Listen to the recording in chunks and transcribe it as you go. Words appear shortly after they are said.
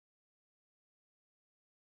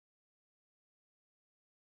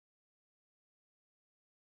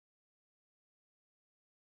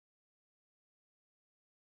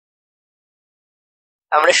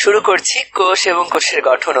আমরা শুরু করছি কোষ এবং কোষের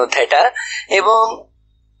গঠন অধ্যায়টা। এবং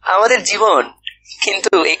আমাদের জীবন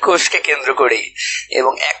কিন্তু এই কোষকে কেন্দ্র করেই,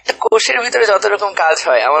 এবং একটা কোষের ভিতরে যত রকম কাজ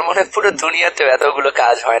হয় আমার মনে হয় পুরো দুনিয়াতেও এতগুলো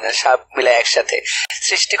কাজ হয় না সব মিলে একসাথে।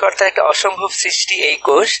 সৃষ্টিকর্তার একটা অসম্ভব সৃষ্টি এই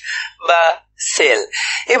কোষ বা সেল।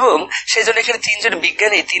 এবং সেজন্য এখানে তিনজন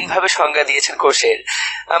বিজ্ঞানী তিনভাবে সংজ্ঞা দিয়েছেন কোষের।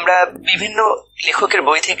 আমরা বিভিন্ন লেখকের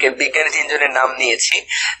বই থেকে বিজ্ঞানী তিনজনের নাম নিয়েছি।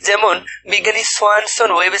 যেমন বিজ্ঞানী সোয়ানসন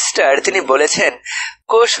ওয়েবস্টার, তিনি বলেছেন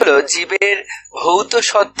কোষ হলো জীবের ভৌত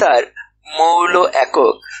সত্তার মৌল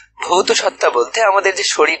একক। ভৌত সত্তা বলতে আমাদের যে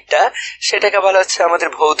শরীরটা, সেটাকে বলা হচ্ছে আমাদের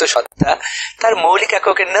ভৌত সত্তা, তার মৌলিক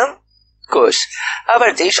এককের নাম কোষ। আবার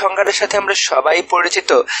যেই সংজ্ঞাটার সাথে আমরা সবাই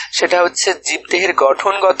পরিচিত, সেটা হচ্ছে জীবদেহের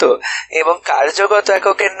গঠনগত এবং কার্যগত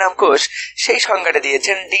এককের নাম কোষ। সেই সংজ্ঞাটা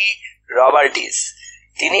দিয়েছেন ডি রবার্টিস।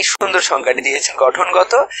 তিনি সুন্দর সংজ্ঞাটি দিয়েছেন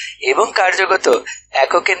গঠনগত এবং কার্যগত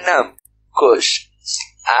এককের নাম কোষ।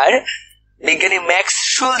 আর বিজ্ঞানী ম্যাক্স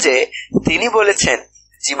শুলজে, তিনি বলেছেন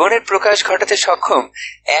জীবনের প্রকাশ ঘটাতে সক্ষম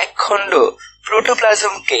এক খণ্ড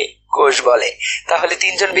প্রোটোপ্লাজমকে কোষ বলে। তাহলে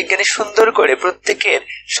তিনজন বিজ্ঞানী সুন্দর করে প্রত্যেকের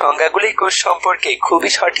সংজ্ঞাগুলি কোষ সম্পর্কে খুবই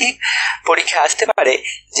সঠিক পরীক্ষা আসতে পারে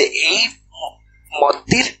যে এই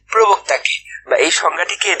মতটির প্রবক্তাকে বা এই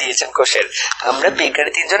সংজ্ঞাটি কে দিয়েছেন কোষের। আমরা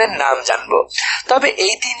বিজ্ঞানী তিনজনের নাম জানবো। তবে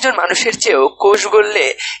এই তিনজন মানুষের চেয়েও কোষ বললে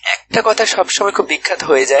একটা কথা সবসময় খুব বিখ্যাত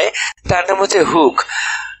হয়ে যায়, তার নাম হচ্ছে হুক।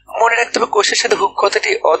 মনে রাখতে হবে কোষের সাথে হুক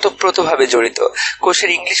কথাটি অতপ্রতভাবে জড়িত। কোষের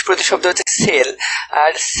ইংলিশ প্রতিশব্দ হচ্ছে সেল,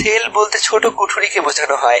 আর সেল বলতে ছোট কুঠুরিকে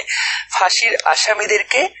বোঝানো হয়। ফাঁসির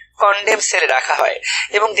আসামিদেরকে কন্ডেম সেলে রাখা হয়,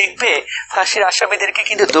 এবং দেখবে ফাঁসির আসামিদেরকে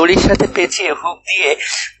কিন্তু দড়ির সাথে পেঁচিয়ে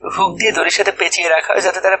হুক দিয়ে দড়ির সাথে পেঁচিয়ে রাখা হয়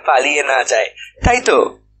যাতে তারা পালিয়ে না যায়, তাই তো?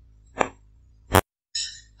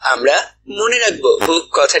 আমরা মনে রাখবো হুক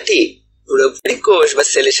কথাটি পুরোপুরি কোষ বা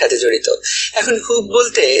সেলের সাথে জড়িত। এখন হুক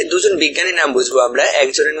বলতে দুজন বিজ্ঞানীর নাম বুঝবো আমরা।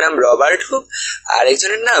 একজনের নাম রবার্ট হুক আর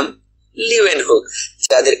একজনের নাম লিওয়েন হুক,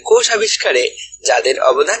 যাদের কোষ আবিষ্কারে যাদের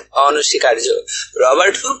অবদান অনস্বীকার্য।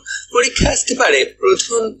 রবার্ট হুক পরীক্ষা আসতে পারে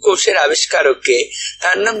প্রথম কোষের আবিষ্কারককে,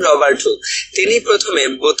 তার নাম রবার্ট হুক। তিনি প্রথমে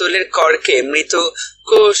বোতলের কর্কে মৃত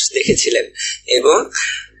কোষ দেখেছিলেন, এবং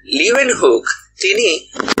লিওয়েন হুক তিনি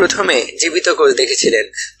প্রথমে জীবিত কোষ দেখেছিলেন।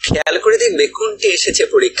 খেয়াল করে দেখবে কোনটি এসেছে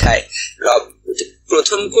পরীক্ষায়,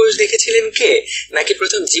 প্রথম কোষ দেখেছিলেন কে নাকি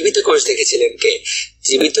প্রথম জীবিত কোষ দেখেছিলেন কে।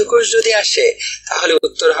 জীবিত কোষ যদি আসে তাহলে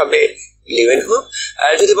উত্তর হবে লিওয়েন হুক,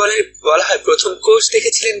 আর যদি বলা হয় প্রথম কোষ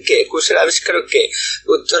দেখেছিলেন কে, কোষের আবিষ্কারক কে,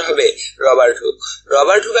 উত্তর হবে রবার্ট হুক।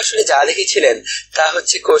 রবার্ট হুক আসলে যা দেখেছিলেন তা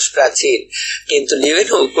হচ্ছে কোষ প্রাচীর, কিন্তু লিওয়েন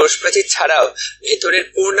হুক কোষ প্রাচীর ছাড়াও ভেতরের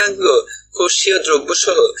পূর্ণাঙ্গ কোষীয় দ্রব্য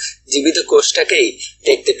সহ জীবিত কোষটাকেই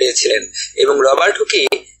দেখতে পেয়েছিলেন, এবং রবার্ট হুকই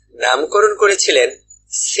নামকরণ করেছিলেন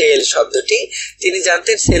সেল শব্দটি। তিনি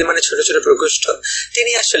জানতেন সেল মানে ছোট ছোট প্রকোষ্ঠ।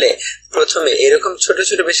 তিনি আসলে প্রথমে এরকম ছোট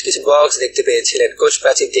ছোট বেশ কিছু বক্স দেখতে পেয়েছিলেন কোষ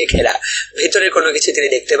প্রাচীর দিয়ে ঘেরা, ভেতরে কোনো কিছু তিনি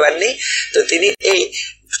দেখতে পাননি। তো তিনি এই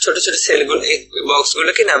ছোট ছোট সেলগুলো,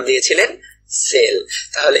 বক্সগুলোকে নাম দিয়েছিলেন সেল।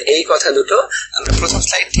 তাহলে এই কথা দুটো আমরা প্রথম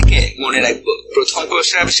স্লাইড থেকে মনে রাখবো, প্রথম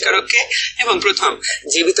কোষের আবিষ্কারককে এবং প্রথম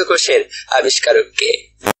জীবিত কোষের আবিষ্কারককে।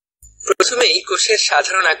 প্রথমেই কোষের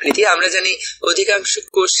সাধারণ আকৃতি। আমরা জানি অধিকাংশ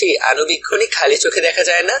কোষই আণুবীক্ষণে খালি চোখে দেখা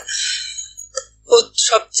যায় না।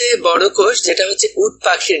 সবচেয়ে বড় কোষ যেটা হচ্ছে উট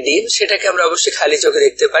পাখির ডিম, সেটাকে আমরা অবশ্যই খালি চোখে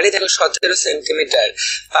দেখতে পারি। দেখো 17 সেন্টিমিটার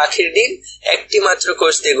পাখির ডিম একটি মাত্র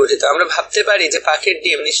কোষ দিয়ে গঠিত। আমরা ভাবতে পারি যে পাখির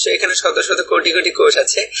ডিম নিশ্চয়ই এখানে শত শত কোটি কোটি কোষ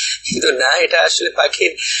আছে, কিন্তু না, এটা আসলে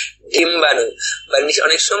পাখির ডিম্বাণু, বা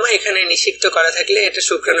অনেক সময় এখানে নিষিক্ত করা থাকলে এটা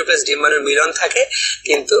শুক্রাণু প্লাস ডিম্বাণুর মিলন থাকে,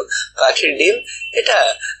 কিন্তু পাখির ডিম এটা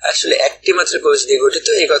আসলে একটি মাত্র কোষ দিয়ে গঠিত।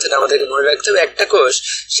 এই কথাটা আমাদেরকে মনে রাখতে হবে। একটা কোষ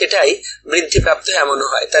সেটাই বৃদ্ধিপ্রাপ্ত এমনও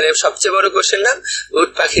হয়। তাহলে সবচেয়ে বড় কোষের নাম উট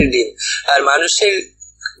পাখির ডিম। আর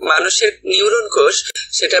মানুষের নিউরন কোষ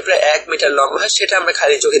সেটা প্রায় 1 মিটার লম্বা, সেটা আমরা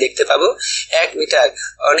খালি চোখে দেখতে পাবো। 1 মিটার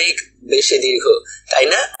অনেক বেশি দীর্ঘ, তাই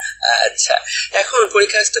না? আচ্ছা, এখন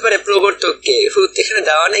পরীক্ষা আসতে পারে প্রবর্তককে। এখানে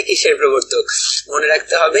দেওয়া নেই কিসের প্রবর্তক, মনে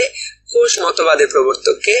রাখতে হবে কোষ মতবাদের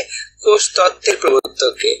প্রবর্তককে, কোষ তত্ত্বের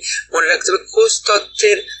প্রবর্তককে মনে রাখতে হবে। কোষ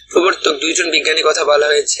তত্ত্বের প্রবর্তক দুইজন বিজ্ঞানী কথা বলা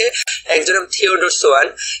হয়েছে। একজন নাম থিওডোর সোয়ান,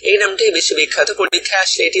 এই নামটাই বেশি বিখ্যাত, পরীক্ষায়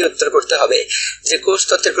আসলে এটি উত্তর করতে হবে যে কোষ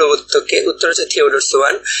তত্ত্বের প্রবর্তককে। উত্তর হচ্ছে থিওডোর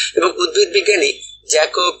সোয়ান। এবং উদ্ভিদ বিজ্ঞানী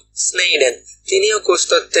জ্যাকব স্নেইডেন, তিনিও কোষ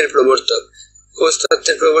তত্ত্বের প্রবর্তক। কোষ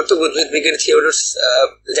তত্ত্বের প্রবর্তক উদ্ভিদ বিজ্ঞানী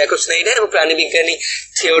জ্যাকব স্নেইডেন এবং প্রাণী বিজ্ঞানী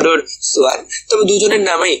থিওডোর সোয়ান। তবে দুজনের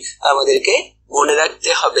নামই আমাদেরকে মনে রাখতে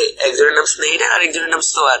হবে একজনের নাম স্নেইডার আর একজনের নাম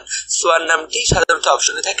সোয়ান। সোয়ান নামটি সাধারণত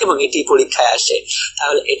অপশনে থাকে এবং এটি পরীক্ষায় আসে।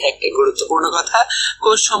 তাহলে এটা একটা গুরুত্বপূর্ণ কথা।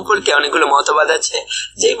 কোষ সম্পর্কে অনেকগুলো মতবাদ আছে,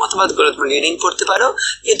 যেই মতবাদগুলো তুমি রিডিং করতে পারো,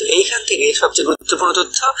 কিন্তু এইখান থেকে সবচেয়ে গুরুত্বপূর্ণ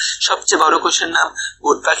তথ্য, সবচেয়ে বড় কোষের নাম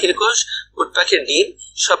উট পাখির কোষ, উট পাখির ডিম,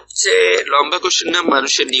 সবচেয়ে লম্বা কোষের নাম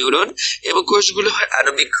মানুষের নিউরন, এবং কোষগুলো হয়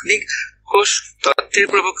আণুবীক্ষণিক। কোষ তত্ত্বের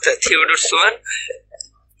প্রবক্তা থিওডর সোয়ান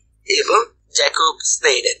এবং জ্যাকব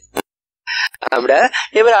স্নেইডেন। আমরা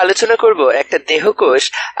এবার আলোচনা করব একটা দেহকোষ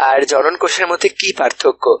আর জনন কোষের মধ্যে কি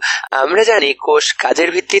পার্থক্য। আমরা জানি কোষ কাজের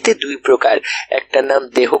ভিত্তিতে দুই প্রকার, একটার নাম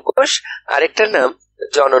দেহকোষ আর একটার নাম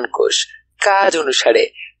জনন কোষ।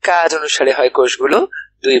 কাজ অনুসারে হয় কোষগুলো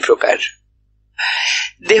দুই প্রকার।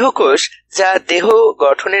 দেহকোষ যা দেহ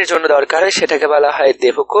গঠনের জন্য দরকার হয় সেটাকে বলা হয়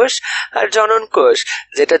দেহকোষ, আর জনন কোষ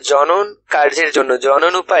যেটা জনন কার্যের জন্য,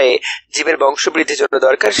 জনন উপায়ে জীবের বংশবৃদ্ধির জন্য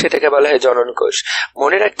দরকার, সেটাকে বলা হয় জনন কোষ।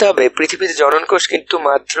 মনে রাখতে হবে পৃথিবীতে জনন কোষ কিন্তু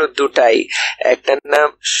মাত্র দুটাই, একটার নাম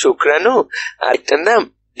শুক্রাণু আর একটার নাম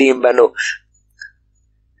ডিম্বাণু।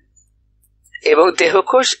 এবং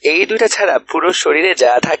দেহকোষ এই দুইটা ছাড়া পুরো শরীরে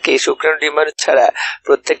যা থাকে, শুক্রাণু ডিম্বাণু ছাড়া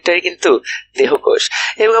প্রত্যেকটাই কিন্তু দেহকোষ।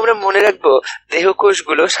 এবং আমরা মনে রাখবো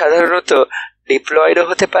দেহকোষগুলো সাধারণত ডিপ্লয়েডও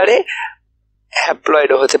হতে পারে,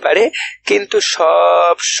 হ্যাপ্লয়েডও হতে পারে, কিন্তু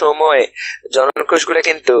সব সময় জনন কোষগুলো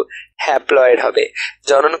কিন্তু হ্যাপ্লয়েড হবে।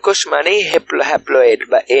 জনন কোষ মানেই হ্যাপ্লয়েড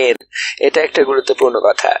বা এন, এটা একটা গুরুত্বপূর্ণ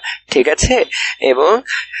কথা, ঠিক আছে? এবং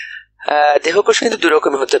দেহকোষ কিন্তু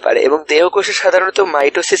দুরকম হতে পারে, এবং দেহকোষে সাধারণত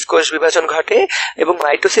মাইটোসিস কোষ বিভাজন ঘটে, এবং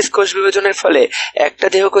মাইটোসিস কোষ বিভাজনের ফলে একটা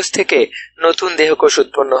দেহকোষ থেকে নতুন দেহকোষ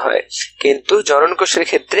উৎপন্ন হয়। কিন্তু জনন কোষের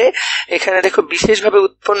ক্ষেত্রে এখানে দেখো বিশেষভাবে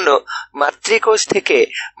উৎপন্ন মাতৃকোষ থেকে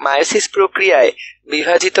মায়োসিস প্রক্রিয়ায়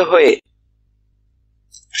বিভাজিত হয়ে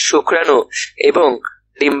শুক্রাণু এবং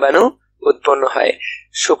ডিম্বাণু উৎপন্ন হয়।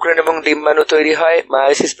 শুক্রাণু এবং ডিম্বাণু তৈরি হয়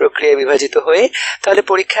মায়োসিস প্রক্রিয়ায় বিভাজিত হয়ে। তাহলে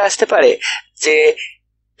পরীক্ষায় আসতে পারে যে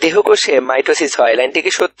দেহকোষে মাইটোসিস হয়, লাইনটি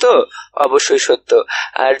কি সত্য? অবশ্যই সত্য।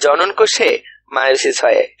 আর জনন কোষে মায়োসিস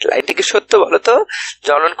হয়, লাইনটি কি সত্য বলো তো?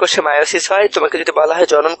 জনন কোষে মায়োসিস হয়। তোমাকে যদি বলা হয়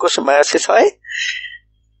জনন কোষে মায়োসিস হয়,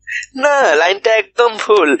 না, লাইনটা একদম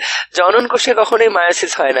ভুল। জনন কোষে কখনোই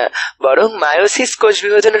মায়োসিস হয় না, বরং মায়োসিস কোষ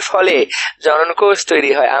বিভাজনের ফলে জনন কোষ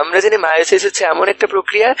তৈরি হয়। আমরা জানি মায়োসিস হচ্ছে এমন একটা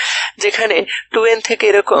প্রক্রিয়া যেখানে 2n থেকে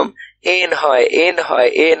এরকম এন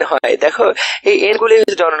হয়। দেখো এই এন গুলি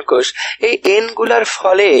হচ্ছে জনন কোষ। এই এন গুলার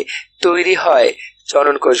ফলে তৈরি হয়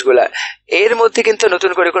জনন কোষগুলা। এর মধ্যে কিন্তু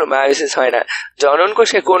নতুন করে কোনো মায়োসিস হয় না। জনন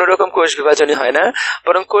কোষে কোন রকম কোষ বিভাজনই হয় না,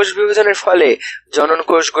 বরং কোষ বিভাজনের ফলে জনন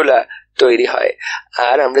কোষগুলা তৈরি হয়।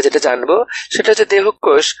 আর আমরা যেটা জানবো সেটা হচ্ছে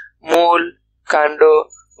দেহকোষ মূল, কাণ্ড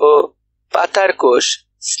ও পাতার কোষ,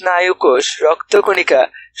 স্নায়ু কোষ, রক্তকণিকা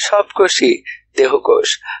সব কোষই দেহকোষ।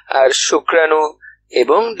 আর শুক্রাণু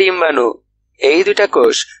এবং ডিম্বাণু এই দুটা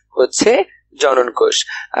কোষ হচ্ছে জনন কোষ।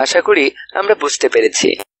 আশা করি আমরা বুঝতে পেরেছি।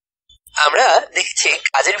 আমরা দেখেছি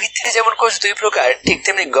কাজের ভিত্তিতে যেমন কোষ দুই প্রকার, ঠিক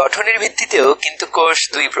তেমনি গঠনের ভিত্তিতেও কিন্তু কোষ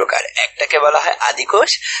দুই প্রকার। একটাকে বলা হয় আদি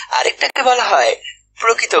কোষ, আরেকটাকে বলা হয়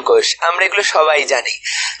প্রকৃত কোষ। আমরা এগুলো সবাই জানি,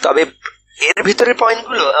 তবে এর ভিতরের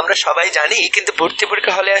পয়েন্টগুলো আমরা সবাই জানি, কিন্তু ভর্তি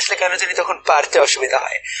পরীক্ষা হলে আসলে কেন জানি তখন পারতে অসুবিধা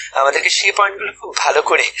হয়। আমাদেরকে সেই পয়েন্টগুলো খুব ভালো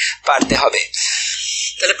করে পারতে হবে।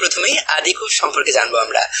 তাহলে প্রথমেই আদি কোষ সম্পর্কে জানবো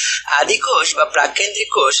আমরা। আদি কোষ বা প্রাককেন্দ্রিক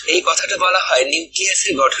কোষ এই কথাটা বলা হয়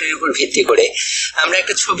নিউক্লিয়াসের গঠনের উপর ভিত্তি করে। আমরা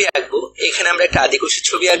একটা ছবি আঁকবো, এখানে আমরা একটা আদি কোষের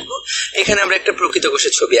ছবি আঁকবো, এখানে আমরা একটা প্রকৃত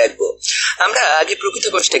কোষের ছবি আঁকবো। আমরা আগে প্রকৃত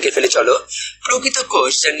কোষটাকে ফেলে চলো। প্রকৃত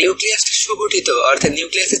কোষ যার নিউক্লিয়াসটা সুগঠিত, অর্থাৎ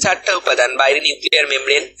নিউক্লিয়াসের চারটা উপাদান, বাইরে নিউক্লিয়ার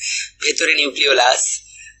মেমব্রেন, ভেতরে নিউক্লিওলাস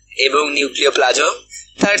এবং নিউক্লিওপ্লাজম,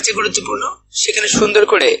 তার চেয়ে গুরুত্বপূর্ণ সেখানে সুন্দর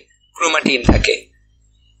করে ক্রোমাটিন থাকে।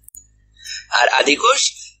 আর আদি কোষ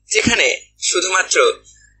যেখানে শুধুমাত্র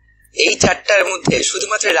এই চারটার মধ্যে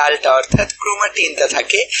শুধুমাত্র লালটা অর্থাৎ ক্রোমাটিনটা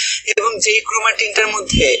থাকে, এবং যেই ক্রোমাটিনটার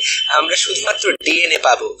মধ্যে আমরা শুধুমাত্র ডিএনএ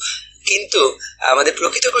পাবো। কিন্তু আমাদের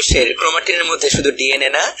প্রকৃত কোষের ক্রোমাটিনের মধ্যে শুধু ডিএনএ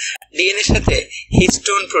না, ডিএনএর সাথে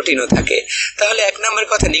হিস্টোন প্রোটিনও থাকে। তাহলে এক নাম্বার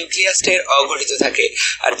কথা নিউক্লিয়াসটা এর অগঠিত থাকে।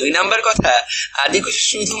 আর দুই নাম্বার কথা আদি কোষে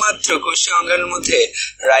শুধুমাত্র কোষীয় অঙ্গাণুর মধ্যে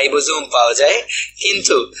রাইবোজোম পাওয়া যায়,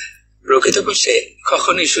 কিন্তু প্রকৃত কোষে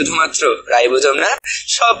কখনোই শুধুমাত্র রাইবোজোম না,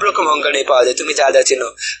 সব রকম অঙ্গাণুই পাওয়া যায়। তুমি যা যা চেনো,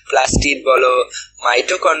 প্লাস্টিড বলো,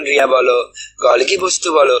 মাইটোকন্ড্রিয়া বলো, গলগি বস্তু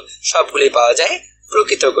বলো, সবগুলোই পাওয়া যায়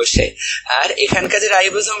প্রকৃত কোষে। আর এখানকার যে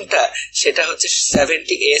রাইবোজোমটা সেটা হচ্ছে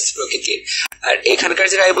 70S প্রকৃতির, আর এখানকার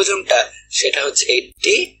যে রাইবোজোমটা সেটা হচ্ছে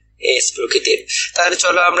 80S প্রকৃতির। তাহলে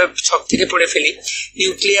চলো আমরা ছক থেকে পড়ে ফেলি।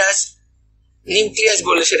 নিউক্লিয়াস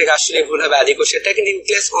বললে সেটাকে আসলে ভুল হবে। আদি কোষেরটাকে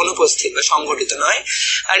নিউক্লিয়াস অনুপস্থিত বা সংগঠিত নয়,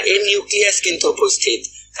 আর এর নিউক্লিয়াস কিন্তু উপস্থিত।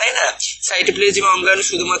 তাই না? সাইটোপ্লাজম অঙ্গাণু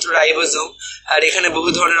শুধুমাত্র রাইবোজোম, আর এখানে বহু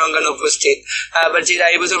ধরনের অঙ্গাণু উপস্থিত। আবার যে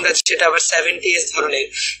রাইবোজোমটা সেটা আবার 70S ধরনের,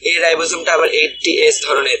 এই রাইবোজোমটা আবার 80S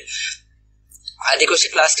ধরনের। আদিকোষে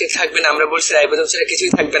প্লাস্টিক থাকবে না, আমরা বলছি রাইবোজোম ছাড়া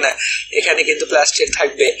কিছুই থাকবে না, এখানে কিন্তু প্লাস্টিক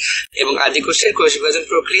থাকবে। এবং আদিকোষের কোষ বিভাজন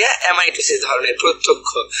প্রক্রিয়া অ্যামাইটোসিস ধরনের প্রত্যক্ষ,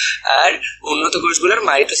 আর উন্নত কোষগুলোর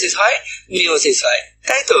মাইটোসিস হয়, মিওসিস হয়,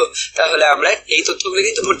 তাই তো? তাহলে আমরা এই তথ্যগুলো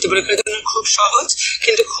কিন্তু ভর্তি পরীক্ষার জন্য খুব সহজ,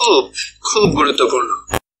 কিন্তু খুব খুব গুরুত্বপূর্ণ।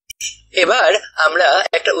 এবার আমরা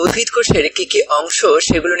একটা উদ্ভিদ কোষের কি কি অংশ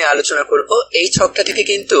সেগুলো নিয়ে আলোচনা করব। এই ছকটা থেকে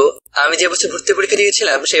কিন্তু আমি যে বছর ভর্তি পরীক্ষা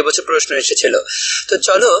দিয়েছিলাম সেই বছর প্রশ্ন এসেছিল। তো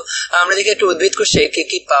চলো আমরা দেখি একটা উদ্ভিদ কোষে কি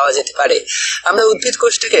কি পাওয়া যেতে পারে। আমরা উদ্ভিদ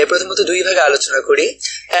কোষটাকে প্রথমত দুই ভাগে আলোচনা করি।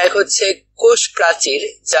 এক হচ্ছে কোষ প্রাচীর,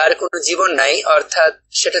 যার কোনো জীবন নাই, অর্থাৎ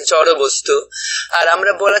সেটা জড় বস্তু। আর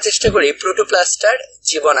আমরা বলার চেষ্টা করি প্রোটোপ্লাস্টার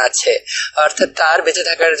জীবন আছে, অর্থাৎ তার বেঁচে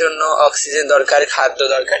থাকার জন্য অক্সিজেন দরকার, খাদ্য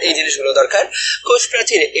দরকার, এই জিনিসগুলো দরকার। কোষ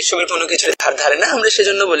প্রাচীর এসবের কোনো কিছু ধার ধারে না, আমরা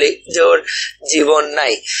সেজন্য বলি যে ওর জীবন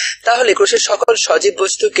নাই। তাহলে কোষের সকল সজীব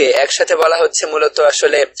বস্তুকে একসাথে বলা হচ্ছে মূলত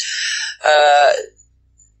আসলে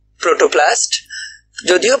প্রোটোপ্লাস্ট,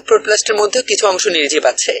 যদিও প্রোটোপ্লাস্টের মধ্যে কিছু অংশ নির্জীব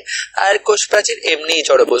আছে, আর কোষ প্রাচীর এমনি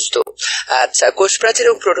জড় বস্তু। আচ্ছা, কোষ প্রাচীর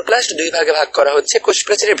এবং প্রোটোপ্লাস্ট দুই ভাগে ভাগ করা হচ্ছে। কোষ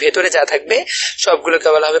প্রাচীরের ভেতরে যা থাকবে সবগুলোকে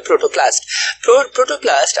বলা হবে প্রোটোপ্লাস্ট।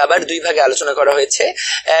 প্রোটোপ্লাস্ট আবার দুই ভাগে আলোচনা করা হয়েছে।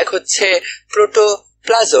 এক হচ্ছে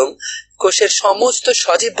প্রোটোপ্লাজম, কোষের সমস্ত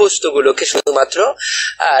সজীব বস্তুগুলোকে শুধুমাত্র,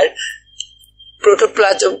 আর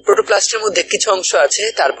প্রোটোপ্লাস্টের মধ্যে কিছু অংশ আছে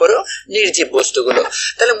তারপরও নির্জীব বস্তুগুলো।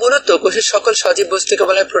 তাহলে মূলত কোষের সকল সজীব বস্তুকে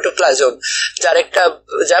বলা হয় প্রোটোপ্লাজম,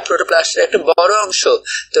 যা প্রোটোপ্লাস্টের একটা বড় অংশ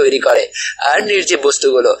তৈরি করে, আর নির্জীব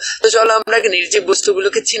বস্তুগুলো। তো চলো আমরা নির্জীব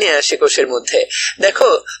বস্তুগুলোকে চিনে আসি। কোষের মধ্যে দেখো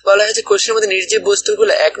বলা হয়েছে কোষের মধ্যে নির্জীব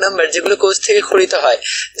বস্তুগুলো 1 নম্বর যেগুলো কোষ থেকে খরিত হয়,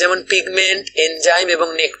 যেমন পিগমেন্ট, এনজাইম এবং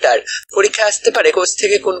নেকটার। পরীক্ষা আসতে পারে কোষ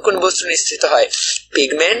থেকে কোন কোন বস্তু নিঃসৃত হয়,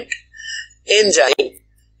 পিগমেন্ট, এনজাইম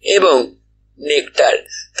এবং নেকটার।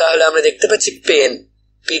 তাহলে আমরা দেখতে পাচ্ছি পেন,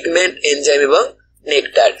 পিগমেন্ট, এনজাইম এবং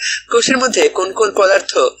নেকটার। কোষের মধ্যে কোন কোন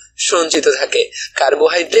পদার্থ সঞ্চিত থাকে,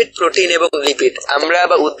 কার্বোহাইড্রেট, প্রোটিন এবং লিপিড। আমরা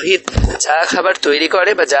বা উদ্ভিদ যা খাবার তৈরি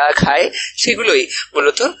করে বা যা খায় সেগুলোই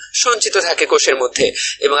মূলত সঞ্চিত থাকে কোষের মধ্যে।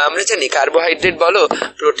 এবং আমরা জানি কার্বোহাইড্রেট বলো,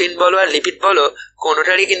 প্রোটিন বলো আর লিপিড বলো,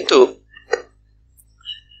 কোনোটারই কিন্তু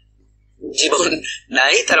জীবন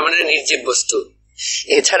নাই, তার মানে নির্জীব বস্তু।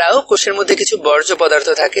 এছাড়াও কোষের মধ্যে কিছু বর্জ্য পদার্থ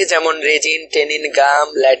থাকে, যেমন রেজিন, টেনিন, গাম,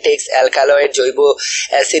 ল্যাটেক্স, অ্যালকালয়েড, জৈব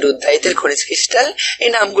অ্যাসিড, উদ্বায়িতের খনিজ ক্রিস্টাল। এই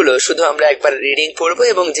নামগুলো শুধু আমরা একবার রিডিং পড়বো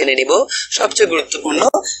এবং জেনে নিব। সবচেয়ে গুরুত্বপূর্ণ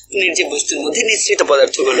নির্জীব বস্তুর মধ্যে নিঃসৃত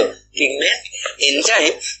পদার্থগুলো পিগমেন্ট,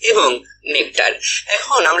 এনজাইম এবং নেকটার।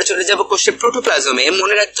 এখন আমরা চলে যাব কোষের প্রোটোপ্লাজমে।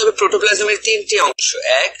 মনে রাখতে হবে প্রোটোপ্লাজমের 3টি অংশ।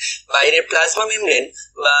 এক, বাইরের প্লাজমা মেমব্রেন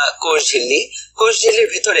বা কোষ ঝিল্লি। কোষ ঝিল্লির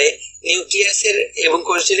ভিতরে নিউক্লিয়াসের এবং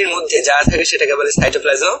কোষ ঝিল্লির মধ্যে যা থাকে সেটাকে বলে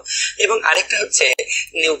সাইটোপ্লাজম। এবং আরেকটা হচ্ছে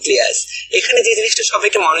নিউক্লিয়াস। এখানে যে জিনিসটা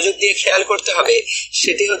সবাইকে মনোযোগ দিয়ে খেয়াল করতে হবে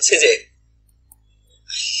সেটি হচ্ছে যে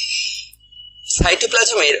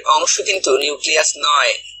সাইটোপ্লাজমের অংশ কিন্তু নিউক্লিয়াস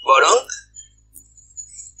নয়, বরং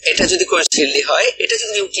এটা যদি কোষ ঝিল্লি হয়, এটা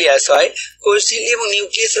যদি নিউক্লিয়াস হয়, কোষ ঝিল্লি এবং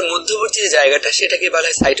নিউক্লিয়াসের মধ্যবর্তী যে জায়গাটা সেটাকে বলা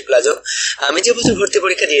হয় সাইটোপ্লাজম। আমি যে বছর ভর্তি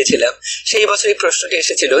পরীক্ষা দিয়েছিলাম সেই বছর এই প্রশ্নটি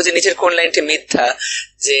এসেছিল যে নিচের কোন লাইনটি মিথ্যা,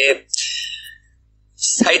 যে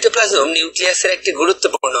সাইটোপ্লাজম নিউক্লিয়াসের একটি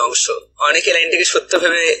গুরুত্বপূর্ণ অংশ। অনেকে লাইনটিকে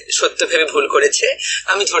সত্য ভেবে ভুল করেছে।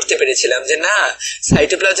 আমি ধরতে পেরেছিলাম যে না,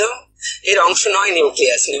 সাইটোপ্লাজম এর অংশ নয়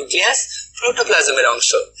নিউক্লিয়াস, নিউক্লিয়াস প্রোটোপ্লাজমের অংশ।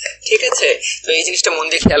 ঠিক আছে, তো এই জিনিসটা মন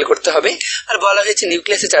দিয়ে খেয়াল করতে হবে। আর বলা হয়েছে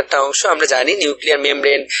নিউক্লিয়াসের 4টা অংশ আমরা জানি, নিউক্লিয়ার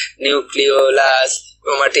মেমব্রেন, নিউক্লিওলাস,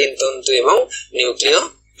 ক্রোমাটিন তন্তু এবং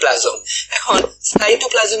নিউক্লিওপ্লাজম। এখন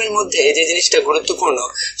সাইটোপ্লাজমের মধ্যে যে জিনিসটা গুরুত্বপূর্ণ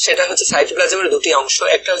সেটা হচ্ছে সাইটোপ্লাজমের 2টি অংশ।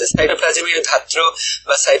 একটা হচ্ছে সাইটোপ্লাজমীয় ধাত্র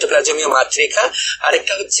বা সাইটোপ্লাজমীয় মাতৃকা,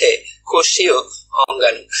 আরেকটা হচ্ছে কোষীয়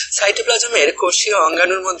অঙ্গাণু। সাইটোপ্লাজমের কোষীয়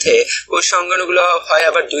অঙ্গাণুর মধ্যে কোষীয় অঙ্গাণুগুলো হয়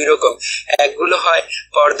আবার 2 রকম। একগুলো হয়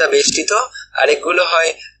পর্দা বেষ্টিত, আরেকগুলো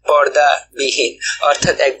হয় পর্দা বিহীন,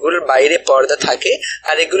 অর্থাৎ একগুলোর বাইরে পর্দা থাকে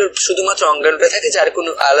আর এগুলোর শুধুমাত্র অঙ্গাণুটা থাকে, যার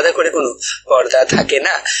কোনো আলাদা করে কোনো পর্দা থাকে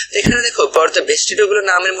না। এখানে দেখো পর্দা বেষ্টিত গুলোর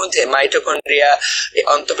নামের মধ্যে মাইটোকন্ড্রিয়া,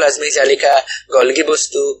 অন্তঃপ্লাজমিক জালিকা, গলগি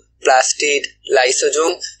বস্তু, প্লাস্টিড,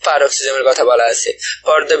 লাইসোজোম, পারক্সিজমের কথা বলা আছে।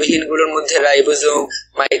 পর্দাবিহীন গুলোর মধ্যে রাইবোজোম,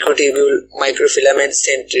 মাইক্রোটিবিউল, মাইক্রোফিলামেন্ট,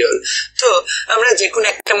 সেন্ট্রিওল। তো আমরা যে কোনো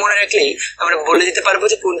একটা মনে রাখলেই আমরা বলে দিতে পারবো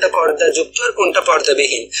যে কোনটা পর্দা যুক্ত আর কোনটা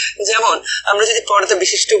পর্দাবিহীন। যেমন আমরা যদি পর্দা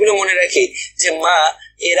বিশিষ্ট গুলো মনে রাখি, যে মা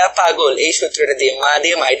এরা পাগল, এই সূত্রটা দিয়ে, মা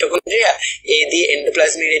দিয়ে মাইটোকন্ড্রিয়া, এ দিয়ে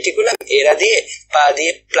এন্ডোপ্লাজমিক রেটিকুলাম, এরা দিয়ে পা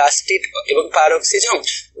দিয়ে প্লাস্টিড এবং পারক্সিজম,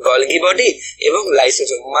 গলগি বডি এবং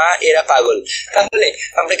লাইসোজোম, মা এরা পাগল। তাহলে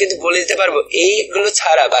আমরা কিন্তু বলে দিতে পারবো এইগুলো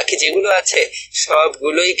ছাড়া বাকি যেগুলো আছে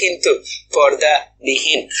সবগুলোই কিন্তু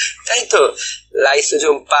পর্দাবিহীন, তাই তো?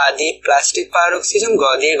 লাইসোজোম, পা দিয়ে প্লাস্টিক পারক্সিজম, গ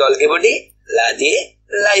দিয়ে গলগি বডি, লা দিয়ে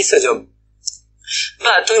লাইসোজোম।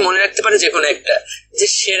 বা তুমি মনে রাখতে পারো যে কোনো একটা, যে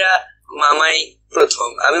সেরা মামাই প্রথম,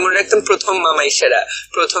 আমি মনে রাখতাম প্রথম মামাই সেরা।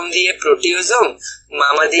 প্রথম দিয়ে প্রোটিওজোম,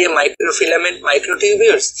 মামা দিয়ে মাইক্রোফিলামেন্ট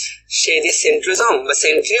মাইক্রোটিউবিউলস, সে দিয়ে সেন্ট্রোজোম বা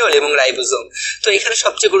সেন্ট্রিওল এবং রাইবোজোম। তো এখানে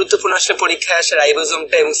সবচেয়ে গুরুত্বপূর্ণ আসলে পরীক্ষায় আসে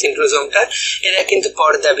রাইবোজোমটা এবং সেন্ট্রোজোমটা। এরা কিন্তু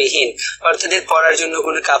পর্দাবিহীন, অর্থাৎ এর পরার জন্য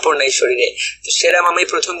কোনো কাপড় নাই শরীরে। তো সেরা মামাই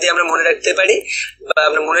প্রথম দিয়ে আমরা মনে রাখতে পারি, বা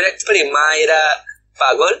আমরা মনে রাখতে পারি মা এরা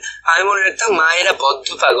পাগল। আমি মনে রাখতাম মায়েরা বদ্ধ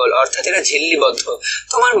পাগল, অর্থাৎ এরা ঝিল্লিবদ্ধ।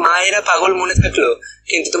 তোমার মায়েরা পাগল মনে থাকলো,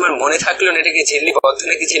 কিন্তু তোমার মনে থাকলো না এটা কি ঝিল্লিবদ্ধ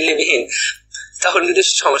নাকি ঝিল্লিবিহীন, তখন কিন্তু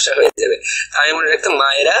সমস্যা হয়ে যাবে। আমি মনে রাখতাম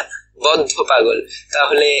মায়েরা বদ্ধ পাগল।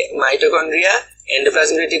 তাহলে mitochondria,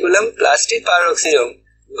 endoplasmic reticulum, plastic peroxisome,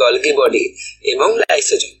 Golgi body এবং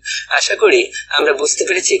লাইসোজোম। আশা করি আমরা বুঝতে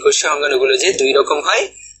পেরেছি কোষীয় অঙ্গাণুগুলো যে দুই রকম হয়,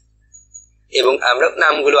 এবং আমরা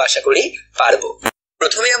নামগুলো আশা করি পারবো।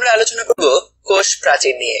 প্রথমে আমরা আলোচনা করব কোষ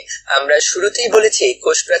প্রাচীর নিয়ে। আমরা শুরুতেই বলেছি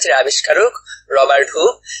কোষ প্রাচীর আবিষ্কারক রবার্ট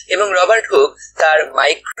হুক, এবং রবার্ট হুক তার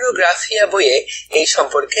মাইক্রোগ্রাফিয়া বইয়ে এই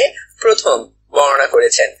সম্পর্কে প্রথম বর্ণনা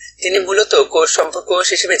করেছেন। তিনি মূলত কোষ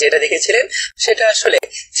হিসেবে যেটা দেখেছিলেন সেটা আসলে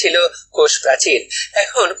ছিল কোষ প্রাচীর।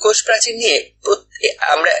 এখন কোষ প্রাচীর নিয়ে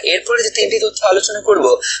আমরা এরপরে যে তিনটি তথ্য আলোচনা করব,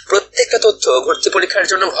 প্রত্যেকটা তথ্য ভর্তি পরীক্ষার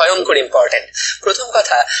জন্য ভয়ঙ্কর ইম্পর্টেন্ট। প্রথম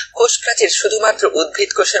কথা, কোষ প্রাচীর শুধুমাত্র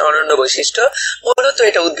উদ্ভিদ কোষের অনন্য বৈশিষ্ট্য। মূলত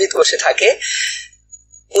এটা উদ্ভিদ কোষে থাকে।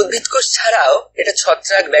 উদ্ভিদ কোষ ছাড়াও এটা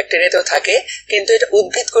ছত্রাক, ব্যাকটেরিয়াতেও থাকে, কিন্তু এটা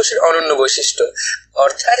উদ্ভিদ কোষের অনন্য বৈশিষ্ট্য।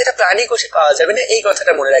 অর্থাৎ এটা প্রাণী কোষে পাওয়া যাবে না, এই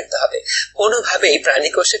কথাটা মনে রাখতে হবে। কোনোভাবেই প্রাণী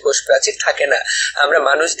কোষে কোষ প্রাচীর থাকে না। আমরা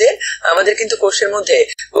মানুষদের, আমাদের কিন্তু কোষের মধ্যে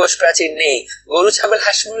কোষ প্রাচীর নেই। গরু, ছাগল,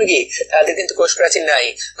 হাঁস, মুরগি, তাদের কিন্তু কোষ প্রাচীর নাই,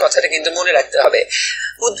 কথাটা কিন্তু মনে রাখতে হবে।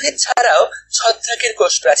 উদ্ভিদ ছাড়াও ছত্রাকের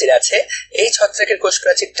কোষ প্রাচীর আছে। এই ছত্রাকের কোষ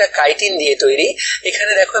প্রাচীরটা কাইটিন দিয়ে তৈরি।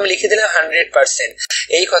 এখানে দেখো আমি লিখে দিলাম 100%।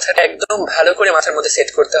 এই কথাটা একদম ভালো করে মাথার মধ্যে সেট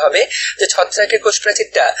করতে হবে যে ছত্রাকের কোষ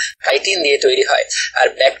প্রাচীরটা কাইটিন দিয়ে তৈরি হয়, আর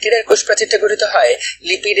ব্যাকটেরিয়ার কোষ প্রাচীরটা গঠিত হয়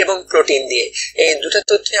লিপিড এবং প্রোটিন দিয়ে। এই দুটো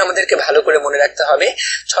তথ্য আমাদেরকে ভালো করে মনে রাখতে হবে।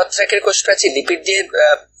 ছত্রাকের কোষ প্রাচীর লিপিড দিয়ে,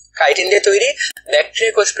 কাইটিন দিয়ে তৈরি,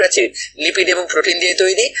 ব্যাকটেরিয়ার কোষ প্রাচীর লিপিড এবং প্রোটিন দিয়ে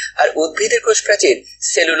তৈরি, আর উদ্ভিদের কোষ প্রাচীর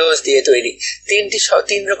সেলুলোজ দিয়ে তৈরি।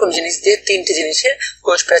 তিন রকম জিনিস দিয়ে, তিনটি জিনিসের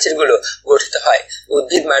কোষ প্রাচীর গুলো গঠিত হয়।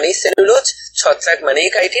 উদ্ভিদ মানেই সেলুলোজ, ছত্রাক মানেই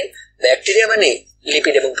কাইটিন, ব্যাকটেরিয়া মানে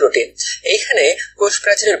লিপিড এবং প্রোটিন। এইখানে কোষ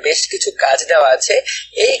প্রাচীরের বেশ কিছু কাজ দেওয়া আছে।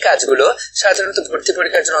 এই কাজগুলো সাধারণত ভর্তি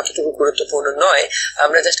পরীক্ষার জন্য অতটুকু গুরুত্বপূর্ণ নয়।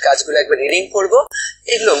 আমরা জাস্ট কাজগুলো একবার রিডিং করবো,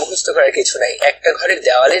 এগুলো মুখস্থ করার কিছু নাই। একটা ঘরের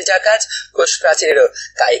দেওয়ালের যা কাজ, কোষ প্রাচীরেরও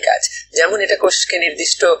তাই কাজ। যেমন এটা কোষকে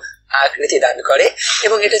নির্দিষ্ট আকৃতি দান করে,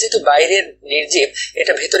 এবং এটা যেহেতু বাইরের নির্জীব,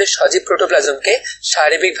 এটা ভেতরের সজীব প্রোটোপ্লাজমকে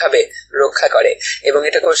শারীরিকভাবে রক্ষা করে, এবং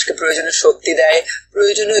এটা কোষকে প্রয়োজনীয় শক্তি দেয়,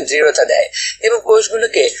 প্রয়োজনীয় দৃঢ়তা দেয়, এবং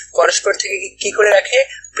কোষগুলোকে পরস্পর থেকে কি করে রাখে,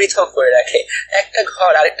 পৃথক করে রাখে। একটা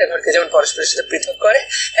ঘর আরেকটা ঘরকে যেমন পরস্পরের সাথে পৃথক করে,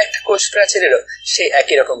 একটা কোষ প্রাচীরেরও সেই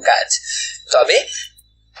একই রকম কাজ। তবে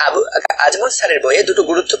আজমল স্যারের বইয়ে দুটো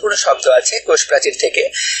গুরুত্বপূর্ণ শব্দ আছে কোষ প্রাচীর থেকে।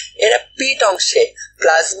 এরা পিট অংশে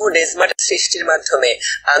প্লাজমোডেজমাটা সৃষ্টির মাধ্যমে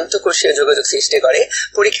আন্তঃকোষীয় যোগাযোগ সৃষ্টি করে।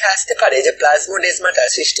 পরীক্ষা আসতে পারে যে প্লাজমোডেজমাটা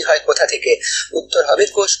সৃষ্টি হয় কোথা থেকে, উত্তর হবে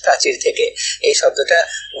কোষ প্রাচীর থেকে। এই শব্দটা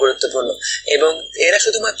গুরুত্বপূর্ণ। এবং এরা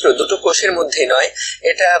শুধুমাত্র দুটো কোষের মধ্যে নয়,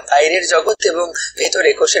 এটা বাইরের জগৎ এবং ভেতরে,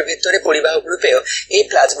 কোষের ভেতরে পরিবাহক রূপেও এই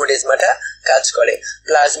প্লাজমোডেজমাটা কাজ করে।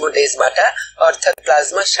 প্লাজমোডেজমাটা অর্থাৎ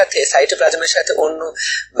প্লাজমার সাথে, সাইটোপ্লাজমের সাথে অন্য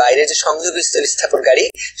বাইরে যে সংযোগ স্থল স্থাপনকারী,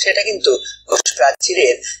 সেটা কিন্তু কোষ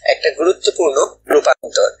প্রাচীরের একটা গুরুত্বপূর্ণ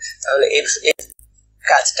রূপান্তর। তাহলে এই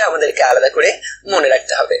কাজটা আমাদেরকে আলাদা করে মনে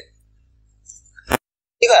রাখতে হবে।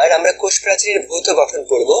 এবার আমরা কোষ প্রাচীরের ভৌত গঠন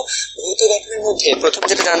পড়বো। ভৌত গঠনের মধ্যে প্রথম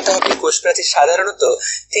যেটা জানতে হবে, কোষ প্রাচীর সাধারণত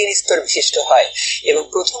 3 স্তর বিশিষ্ট হয়, এবং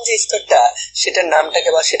প্রথম যে স্তরটা সেটার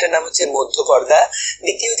নাম হচ্ছে মধ্যপর্দা।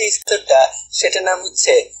 দ্বিতীয় যে স্তরটা সেটার নাম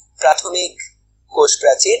হচ্ছে প্রাথমিক কোষ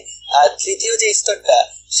প্রাচীর, আর তৃতীয় যে স্তরটা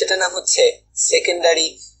সেটার নাম হচ্ছে সেকেন্ডারি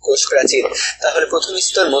কোষ প্রাচীর। তাহলে প্রথম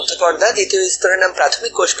স্তর মধ্যপর্দা, দ্বিতীয় স্তরের নাম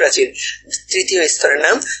প্রাথমিক কোষ প্রাচীর, তৃতীয় স্তরের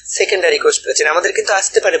নাম সেকেন্ডারি কোষ প্রাচীর। আমাদের কিন্তু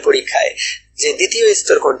আসতে পারে পরীক্ষায় যে দ্বিতীয়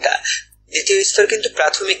স্তর কোনটা। দ্বিতীয় স্তর কিন্তু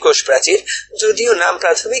প্রাথমিক কোষ প্রাচীর, যদিও নাম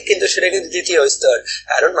প্রাথমিক কিন্তু সেটা কিন্তু দ্বিতীয় স্তর,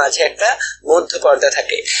 কারণ মাঝে একটা মধ্যপর্দা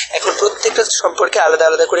থাকে। এখন প্রত্যেকটা সম্পর্কে আলাদা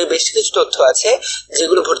আলাদা করে বেশ কিছু তথ্য আছে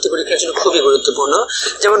যেগুলো ভর্তি পরীক্ষার জন্য খুবই গুরুত্বপূর্ণ।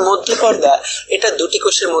 যেমন মধ্যপর্দা, এটা দুটি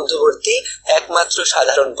কোষের মধ্যবর্তী একমাত্র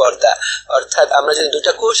সাধারণ পর্দা। অর্থাৎ আমরা যদি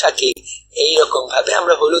দুটা কোষ আঁকি, এইরকম ভাবে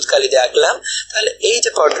আমরা হলুদ কালি দিয়ে আঁকলাম, তাহলে এই যে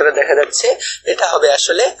পর্দাটা দেখা যাচ্ছে এটা হবে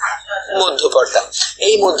আসলে মধ্যপর্দা।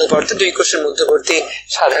 এই মধ্যপর্দা দুই কোষের মধ্যবর্তী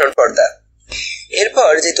সাধারণ পর্দা।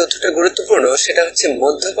 এরপর যে তথ্যটা গুরুত্বপূর্ণ সেটা হচ্ছে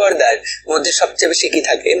মধ্যপর্দার মধ্যে সবচেয়ে বেশি কি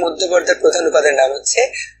থাকে। মধ্যপর্দার প্রধান উপাদানের নাম হচ্ছে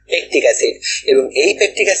পেকটিক অ্যাসিড, এবং এই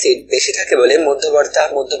পেকটিক অ্যাসিড বেশি থাকে বলে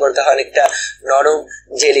মধ্যপর্দা অনেকটা নরম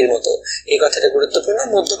জেলির মতো। এই কথাটা গুরুত্বপূর্ণ।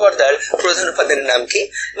 মধ্যপর্দার প্রধান উপাদানের নাম কি?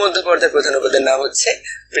 মধ্যপর্দার প্রধান উপাদানের নাম হচ্ছে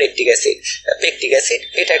পেকটিক অ্যাসিড।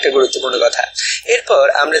 এটা একটা গুরুত্বপূর্ণ কথা। এরপর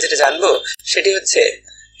আমরা যেটা জানবো সেটি হচ্ছে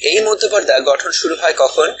এই মধ্যপর্দা গঠন শুরু হয়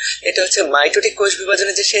কখন। এটা হচ্ছে মাইটোটিক কোষ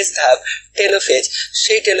বিভাজনের যে শেষ ধাপ টেলোফেজ,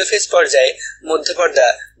 সেই টেলোফেজ পর্যায়ে মধ্যপর্দা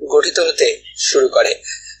গঠিত হতে শুরু করে।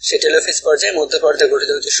 সেই টেলোফেজ পর্যায়ে মধ্যপর্দা গঠিত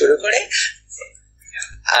হতে শুরু করে।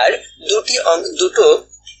 আর দুটো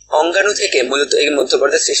অঙ্গাণু থেকে মূলত এই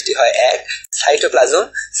মধ্যপর্দা সৃষ্টি হয়। এক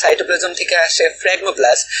সাইটোপ্লাজম থেকে আসে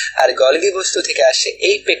ফ্র্যাগমোপ্লাস্ট, আর গলগি বস্তু থেকে আসে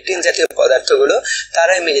এই পেকটিন জাতীয় পদার্থগুলো,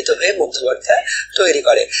 তারাই মিলিত হয়ে মধ্যপর্দা তৈরি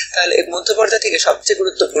করে। তাহলে এই মধ্যপর্দা থেকে সবচেয়ে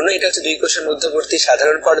গুরুত্বপূর্ণ এটা হচ্ছে দুই কোষের মধ্যবর্তী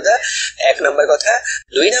সাধারণ পর্দা, 1 নম্বর কথা।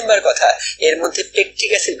 2 নম্বর কথা, এর মধ্যে পেকটিক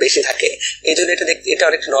অ্যাসিড বেশি থাকে, এই জন্য এটা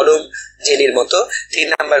অনেক নরম জেলির মতো। 3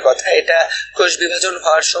 নম্বর কথা, এটা কোষ বিভাজন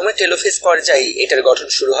হওয়ার সময় টেলোফেজ পর্যায়ে এটার গঠন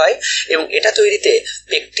শুরু হয়, এবং এটা তৈরিতে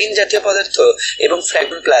পেকটিন জাতীয় পদার্থ এবং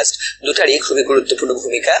ফ্র্যাগমোপ্লাস্ট দুটারই খুবই গুরুত্বপূর্ণ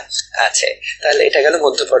ভূমিকা আছে। তাহলে এটা গেল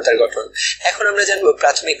মধ্যপর্দার গঠন। এখন আমরা জানবো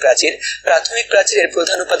প্রাথমিক প্রাচীরের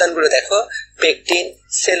প্রধান উপাদানগুলো দেখো। Pectin,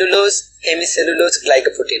 cellulose, hemicellulose,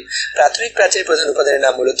 glycoprotein. প্রাথমিক প্রাচীরের প্রধান উপাদানের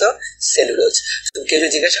নাম মূলত সেলুলোজ। কেউ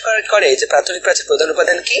যদি জিজ্ঞাসা করে যে প্রাথমিক প্রাচীর প্রধান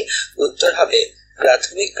উপাদান কি, উত্তর হবে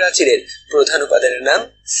প্রাথমিক প্রাচীরের প্রধান উপাদানের নাম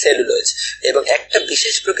সেলুলোজ। এবং একটা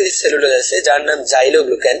বিশেষ প্রকৃতির সেলুলোজ আছে যার নাম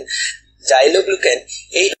জাইলোগ্লুকেন।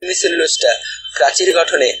 এই হেমিসেলুলোজটা প্রাচীর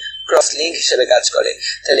গঠনে ক্রস লিঙ্ক হিসেবে কাজ করে।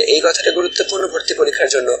 তাহলে এই কথাটা গুরুত্বপূর্ণ ভর্তি পরীক্ষার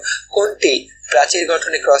জন্য। কোনটি প্রাচীর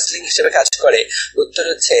গঠনে ক্রস লিঙ্ক হিসেবে কাজ করে? উত্তর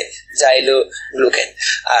হচ্ছে জাইলোগ্লুকেন।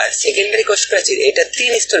 আর সেকেন্ডারি কোষ প্রাচীর এটা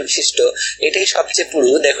 3 স্তর বিশিষ্ট, এটাই সবচেয়ে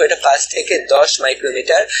পুরু। দেখো এটা 5 থেকে 10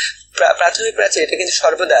 মাইক্রোমিটার। প্রাথমিক প্রাচীর এটা কিন্তু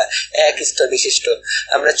সর্বদা 1 স্তর বিশিষ্ট।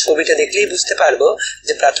 আমরা ছবিটা দেখলেই বুঝতে পারবো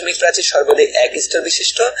যে প্রাথমিক প্রাচীর সর্বদা 1 স্তর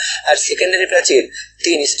বিশিষ্ট, আর সেকেন্ডারি প্রাচীর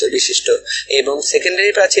 3 স্তর বিশিষ্ট। এবং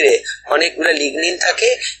সেকেন্ডারি প্রাচীরে অনেকগুলো লিগনিন থাকে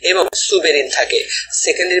এবং সুবেরিন থাকে।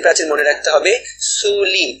 সেকেন্ডারি প্রাচীর মনে রাখতে হবে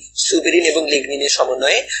সুবেরিন এবং লিগনিনের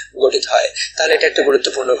সমন্বয়ে গঠিত হয়। তাহলে এটা একটা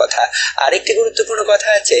গুরুত্বপূর্ণ কথা। আরেকটি গুরুত্বপূর্ণ কথা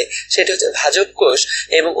আছে, সেটা হচ্ছে ভাজক কোষ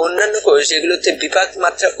এবং অন্যান্য কোষ যেগুলোতে বিপাক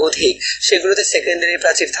মাত্রা অধিক, সেগুলোতে সেকেন্ডারি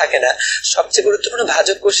প্রাচীর থাকে না। সবচেয়ে গুরুত্বপূর্ণ,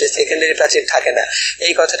 ভাজক কোষে সেকেন্ডারি প্রাচীর থাকে না।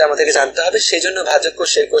 এই কথাটা আমাদেরকে জানতে হবে। সেই জন্য ভাজক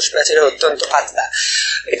কোষের কোষ প্রাচীর অত্যন্ত পাতলা।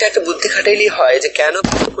 এটা একটা বুদ্ধি খাটাইলেই হয় যে কেন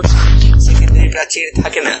ভাজক কোষে সেকেন্ডারি প্রাচীর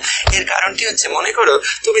থাকে না। এর কারণটি হচ্ছে, মনে করো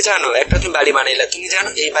তুমি জানো তুমি বাড়ি বানাইলা, তুমি জানো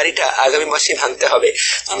এই বাড়িটা আগামী মাসে ভাঙতে হবে।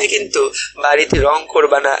 তুমি কিন্তু বাড়িতে রং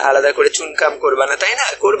করবা না, আলাদা করে চুনকাম করবা না, তাই না?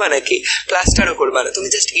 করবা নাকি? প্লাস্টারও করবা না, তুমি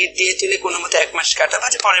জাস্ট ইট দিয়ে তুলে কোনো মতো 1 মাস কাটাবা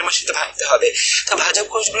যে পরের মাসে তো ভাঙতে হবে। তো ভাজক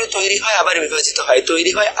কোষগুলো তৈরি হয় আবার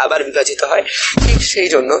বিভাজিত হয়, ঠিক সেই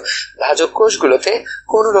জন্য ভাজক কোষগুলোতে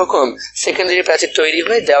কোন রকম সেকেন্ডারি প্রাচীর তৈরি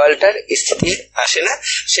হয়ে দেওয়ালটার স্থিতি আসে না।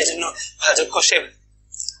 সেজন্য ভাজক কোষে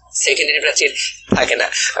সেকেন্ডারি প্রাচীর থাকে না।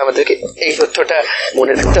 আমাদেরকে এই তথ্যটা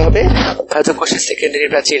মনে রাখতে হবে, ভাজক কোষে সেকেন্ডারি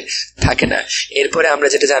প্রাচীর থাকে না। এরপরে আমরা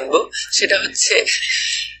যেটা জানবো সেটা হচ্ছে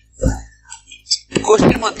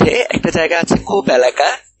কোষের মধ্যে একটা জায়গা আছে কূপ এলাকা।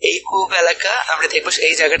 এই কূপ এলাকা আমরা দেখবো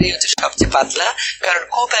এই জায়গাটাই হচ্ছে সবচেয়ে পাতলা, কারণ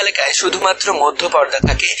কূপ এলাকায় শুধুমাত্র মধ্যপর্দা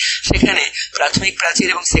থাকে, সেখানে প্রাথমিক প্রাচীর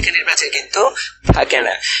এবং সেকেন্ডারি প্রাচীর কিন্তু থাকে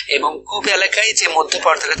না। এবং কূপ এলাকায় যে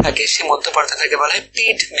মধ্যপর্দাটা থাকে, সেই মধ্যপর্দাটাকে বলা হয়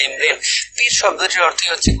পিট মেমব্রেন। পিট শব্দটির অর্থ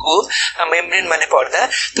হচ্ছে কূপ, আর মেমব্রেন মানে পর্দা।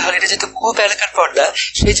 তাহলে এটা যেহেতু কূপ এলাকার পর্দা,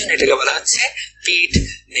 সেই জন্য এটাকে বলা হচ্ছে পিট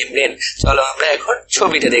মেমব্রেন। চলো আমরা এখন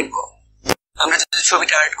ছবিটা দেখবো। আমরা যদি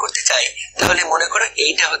ছবিটা আর্ট করতে চাই, তাহলে মনে করো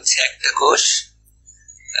এইটা হচ্ছে একটা কোষ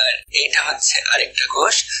আর এইটা হচ্ছে আরেকটা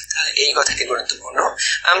কোষ। তাহলে এই কথাটি গুরুত্বপূর্ণ।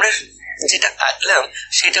 আমরা যেটা আঁকলাম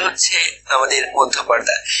সেটা হচ্ছে আমাদের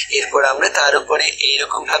মধ্যপর্দা। এরপর আমরা তার উপরে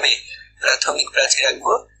এইরকম ভাবে প্রাথমিক প্রাচীর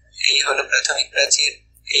আঁকবো। এই হলো প্রাথমিক প্রাচীর,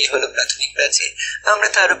 এই হলো প্রাথমিক প্রাচীর। আমরা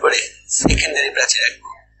তার উপরে সেকেন্ডারি প্রাচীর আঁকবো।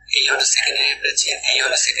 এই হলো সেকেন্ডারি প্রাচীর, এই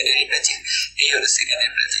হলো সেকেন্ডারি প্রাচীর, এই হলো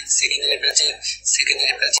সেকেন্ডারি প্রাচীর, সেকেন্ডারি প্রাচীর,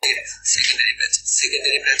 সেকেন্ডারি প্রাচীর, সেকেন্ডারি প্রাচীর,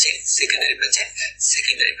 সেকেন্ডারি প্রাচীর, সেকেন্ডারি প্রাচীর,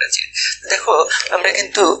 সেকেন্ডারি প্রাচীর। দেখো আমরা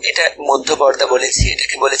কিন্তু এটা মধ্যপর্দা বলেছি,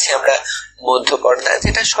 এটাকে বলেছি আমরা মধ্যপর্দা,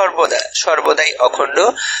 যেটা সর্বদাই অখণ্ড।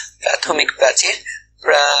 প্রাথমিক প্রাচীর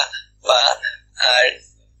আর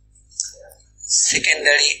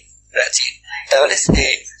সেকেন্ডারি প্রাচীর, তাহলে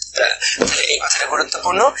এই কথাটা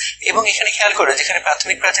গুরুত্বপূর্ণ। এবং এখানে খেয়াল করো, যেখানে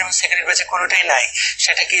প্রাথমিক প্রাচীর এবং সেকেন্ডারি প্রাচীর কোনোটাই নাই,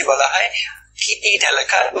 সেটাকে বলা হয় কি ইট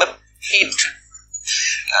এলাকা বা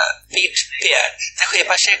পিট পেয়ার। দেখো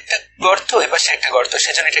এপাশে একটা গর্ত, এপাশে একটা গর্ত,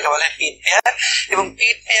 সেজন্য এটাকে বলা হয় পিট পেয়ার। এবং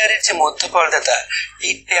পিট পেয়ারের যে মধ্যপর্দাটা,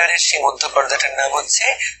 পিট পেয়ারের সেই মধ্যপর্দাটার নাম হচ্ছে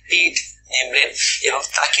পিট মেমব্রেন। এবং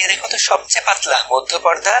তাকিয়ে দেখো তো সবচেয়ে পাতলা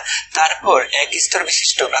মধ্যপর্দা, তারপর এক স্তর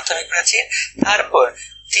বিশিষ্ট প্রাথমিক প্রাচীর, তারপর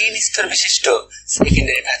 3 স্তর বিশিষ্ট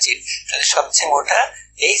সেকেন্ডারি প্রাচীর। তাহলে সবচেয়ে মোটা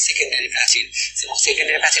এই সেকেন্ডারি প্রাচীর। এবং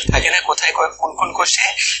সেকেন্ডারি প্রাচীর থাকে না কোথায়, কোন কোন কোষে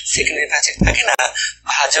সেকেন্ডারি প্রাচীর থাকে না?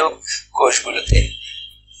 ভাজক কোষগুলোতে।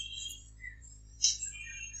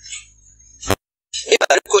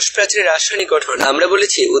 এবার কোষ প্রাচীরের রাসায়নিক গঠন। আমরা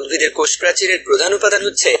বলেছি উদ্ভিদের কোষ প্রাচীরের প্রধান উপাদান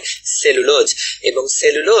হচ্ছে সেলুলোজ, এবং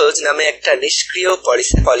সেলুলোজ নামে একটা নিষ্ক্রিয়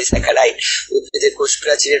পলিস্যাকারাইড। উদ্ভিদের কোষ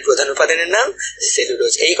প্রাচীরের প্রধান উপাদানের নাম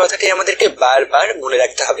সেলুলোজ। এই কথাটি আমাদেরকে বারবার মনে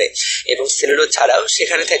রাখতে হবে। এবং সেলুলোজ ছাড়াও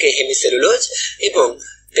সেখানে থাকে হেমিসেলুলোজ এবং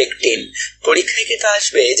পেকটিন। পরীক্ষায় কিন্তু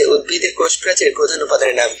আসবে যে উদ্ভিদের কোষ প্রাচীরের প্রধান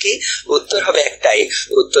উপাদানের নাম কি? উত্তর হবে একটাই,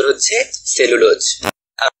 উত্তর হচ্ছে সেলুলোজ।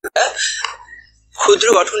 আমরা ক্ষুদ্র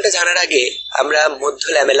গঠনটা জানার আগে আমরা মধ্য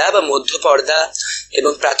ল্যামেলা বা মধ্য পর্দা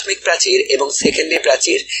এবং প্রাথমিক প্রাচীর এবং সেকেন্ডারি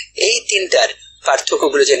প্রাচীর এই তিনটার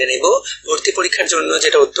পার্থক্যগুলো জেনে নেব ভর্তি পরীক্ষার জন্য,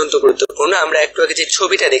 যেটা অত্যন্ত গুরুত্বপূর্ণ। আমরা একটু আগে যে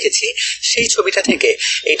ছবিটা দেখেছি সেই ছবিটা থেকে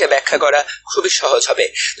এইটা ব্যাখ্যা করা খুবই সহজ হবে।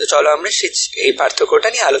 তো চলো আমরা এই পার্থক্যটা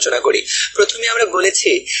নিয়ে আলোচনা করি। প্রথমে আমরা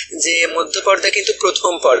বলেছি যে মধ্য পর্দা কিন্তু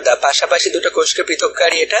প্রথম পর্দা, পাশাপাশি দুটো কোষকে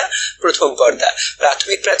পৃথককারী, এটা প্রথম পর্দা।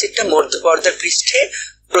 প্রাথমিক প্রাচীরটা মধ্য পর্দার পৃষ্ঠে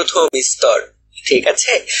প্রথম স্তর, ঠিক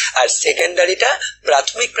আছে। আর সেকেন্ডারিটা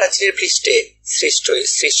প্রাথমিক প্রাচীরের পৃষ্ঠে সৃষ্ট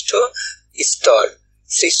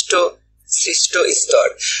স্তর।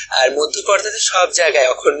 আর মধ্য পর্দাতে সব জায়গায়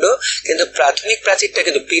অখণ্ড, কিন্তু প্রাথমিক প্রাচীরটা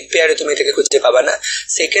কিন্তু পিট পেয়ারে তুমি এটাকে খুঁজে পাবা না।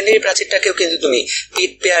 সেকেন্ডারি প্রাচীরটাকেও কিন্তু তুমি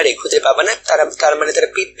পিট পেয়ারে খুঁজে পাবা না, তার মানে তারা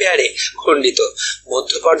পিট পেয়ারে খণ্ডিত।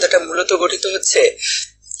 মধ্য পর্দাটা মূলত গঠিত হচ্ছে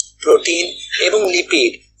প্রোটিন এবং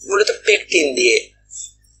লিপিড, মূলত পেকটিন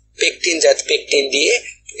দিয়ে,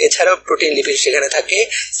 এছাড়াও প্রোটিন লিপিড সেখানে থাকে।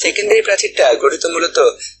 সেকেন্ডারি প্রাচীরটা গঠিত মূলত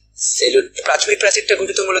প্রাথমিক প্রাচীরটা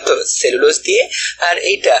গঠিত মূলত সেলুলোজ দিয়ে, আর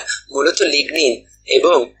এইটা মূলত লিগনিন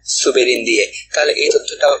এবং সুবেরিন দিয়ে। তাহলে এই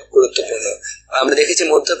তথ্যটা গুরুত্বপূর্ণ। আমরা দেখেছি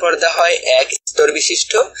মধ্য পর্দা হয় এক স্তর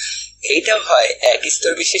বিশিষ্ট, এইটাও হয় এক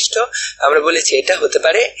স্তর বিশিষ্ট। আমরা বলেছি এটা হতে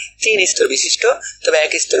পারে 3 স্তর বিশিষ্ট, তবে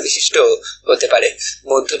এক স্তর বিশিষ্ট হতে পারে।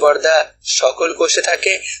 মধ্য পর্দা সকল কোষে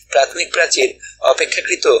থাকে, প্রাথমিক প্রাচীর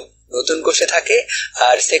অপেক্ষাকৃত নতুন কোষে থাকে,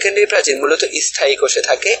 আর সেকেন্ডারি প্রাচীর মূলত স্থায়ী কোষে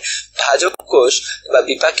থাকে, ভাজক কোষ বা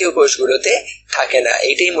বিপাকীয় কোষগুলোতে থাকে না।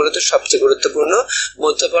 এইটাই মূলত সবচেয়ে গুরুত্বপূর্ণ।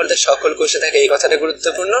 মধ্য পর্দা সকল কোষে থাকে, এই কথাটা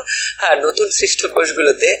গুরুত্বপূর্ণ। আর নতুন সৃষ্ট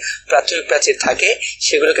কোষগুলোতে প্রাথমিক প্রাচীর থাকে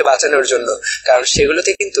সেগুলোকে বাঁচানোর জন্য, কারণ সেগুলোতে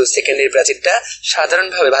কিন্তু সেকেন্ডারি প্রাচীরটা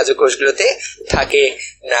সাধারণভাবে ভাজক কোষগুলোতে থাকে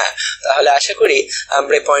না। তাহলে আশা করি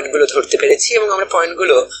আমরা পয়েন্টগুলো ধরতে পেরেছি এবং আমরা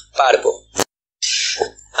পয়েন্টগুলো পারবো।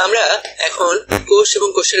 আমরা এখন কোষ এবং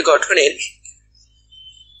কোষের গঠনের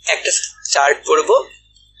একটা চার্ট পড়বো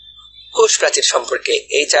কোষ প্রাচীর সম্পর্কে।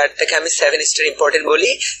 এই চার্টটাকে আমি 7 স্টার ইম্পর্টেন্ট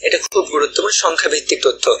বলি। এটা খুব গুরুত্বপূর্ণ সংখ্যা ভিত্তিক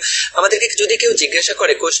তথ্য। আমাদেরকে যদি কেউ জিজ্ঞাসা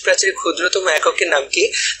করে কোষ প্রাচীরের ক্ষুদ্রতম এককের নাম কি,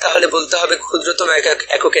 তাহলে বলতে হবে ক্ষুদ্রতম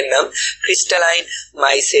এককের নাম ক্রিস্টালাইন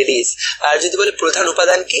মাইসেলিস। আর যদি বলে প্রধান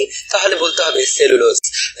উপাদান কি, তাহলে বলতে হবে সেলুলোজ।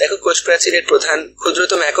 দেখো কোষ প্রাচীরের প্রধান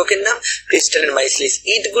ক্ষুদ্রতম এককের নাম ক্রিস্টালাইন মাইসেলিস।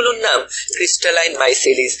 ইটগুলোর নাম ক্রিস্টালাইন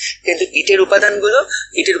মাইসেলিস, কিন্তু ইটের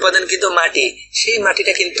উপাদান কিন্তু মাটি, সেই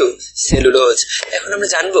মাটিটা কিন্তু সেলুলোজ। এখন আমরা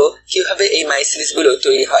জানবো কিভাবে এই মাইসেলিস গুলো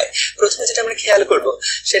তৈরি হয়। প্রথমে যেটা আমরা খেয়াল করব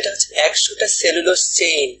সেটা হচ্ছে 100টা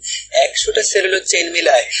সেলুলোজ চেইন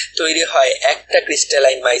মিলায় তৈরি হয় একটা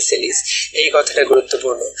ক্রিস্টালাইন মাইসেলিস। এই কথাটা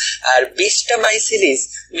গুরুত্বপূর্ণ। আর 20টা মাইসেলিস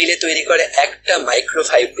মিলে তৈরি করে একটা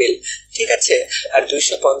মাইক্রোফাইব্রিল, ঠিক আছে। আর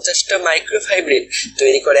 250টা মাইক্রোফাইব্রিল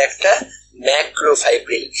তৈরি করে একটা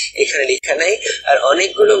ম্যাক্রোফাইব্রিল, এখানে লেখা নাই। আর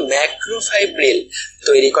অনেকগুলো ম্যাক্রোফাইব্রিল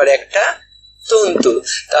তৈরি করে একটা তন্তু।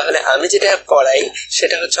 তাহলে আমি যেটা পড়াই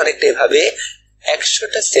সেটা হচ্ছে অনেকটা এভাবে,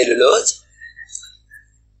 100টা সেলুলোজ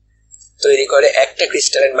তৈরি করে একটা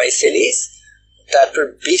ক্রিস্টালাইন মাইসেলিস, তারপর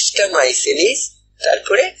 20টা মাইসেলিস,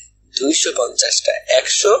 তারপরে 250টা,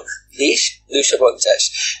 120 250,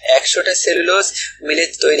 100টা সেলুলোজ মিলে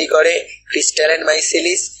তৈরি করে ক্রিস্টালাইন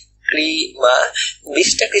মাইসেলিস ক্রিমা,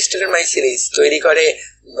 20টা ক্রিস্টালাইন মাইসেলিস তৈরি করে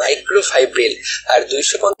মাইক্রোফাইব্রিল, আর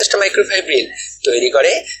 250টা মাইক্রোফাইব্রিল তৈরি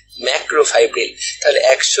করে ম্যাক্রোফাইব্রিল। তাহলে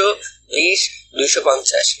 120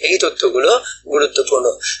 250 এই তথ্যগুলো গুরুত্বপূর্ণ।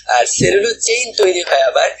 আর সেলুলোজ চেইন তৈরি হয়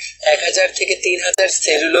আবার 1000 থেকে 3000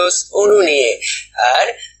 সেলুলোজ অণু নিয়ে। আর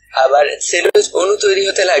আবার সেলুলোজ অণু তৈরি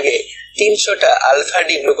হতে লাগে 300টা আলফা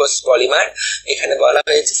ডি গ্লুকোজ পলিমার। এখানে বলা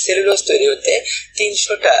হয়েছে সেলুলোজ তৈরি হতে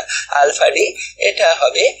 300টা আলফা ডি, এটা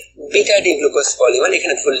হবে বিটা ডি গ্লুকোজ পলিমার।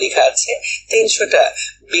 এখানে ভুল লেখা আছে, 300টা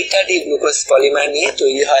বিটা ডি গ্লুকোজ পলিমার নিয়ে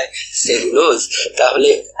তৈরি হয় সেলুলোজ।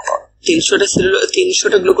 তাহলে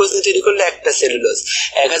 300টা গ্লুকোজ নিয়ে তৈরি করলে একটা সেলুলোজ,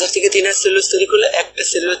 1000 থেকে 3000 সেলুলোজ তৈরি করলে একটা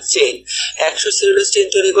সেলুলোজ চেইন, 100 সেলুলোজ চেইন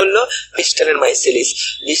তৈরি করলো ক্রিস্টালাইন মাইসেলিস,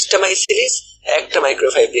 20টা মাইসেলিস একটা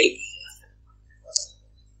মাইক্রোফাইব্রিল,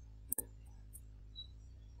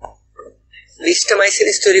 20টা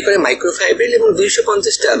মাইসেলিস তৈরি করে মাইক্রোফাইব্রিল এবং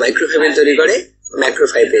 250টা মাইক্রোফাইব্রিল তৈরি করে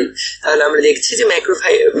ম্যাক্রোফাইব্রিল। তাহলে আমরা দেখছি যে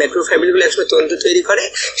ম্যাক্রোফাইব্রিল গুলো একসময় তন্তু তৈরি করে,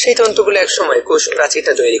 সেই তন্তুগুলো একসময় কোষ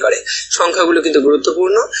প্রাচীরটা তৈরি করে। সংখ্যাগুলো কিন্তু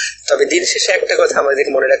গুরুত্বপূর্ণ, তবে দিন শেষে একটা কথা আমাদের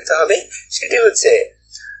মনে রাখতে হবে, সেটি হচ্ছে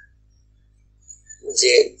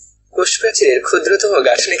যে কোষ প্রাচীরের ক্ষুদ্রতম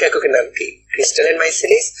গাঠনিক এককের নাম কি? ক্রিস্টালাইন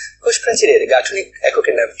মাইসেলিস। কোষ প্রাচীরের গাঠনিক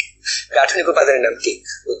এককের নাম কি? গাঠনিক উপাদানের নাম কি?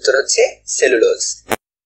 উত্তর হচ্ছে সেলুলোজ।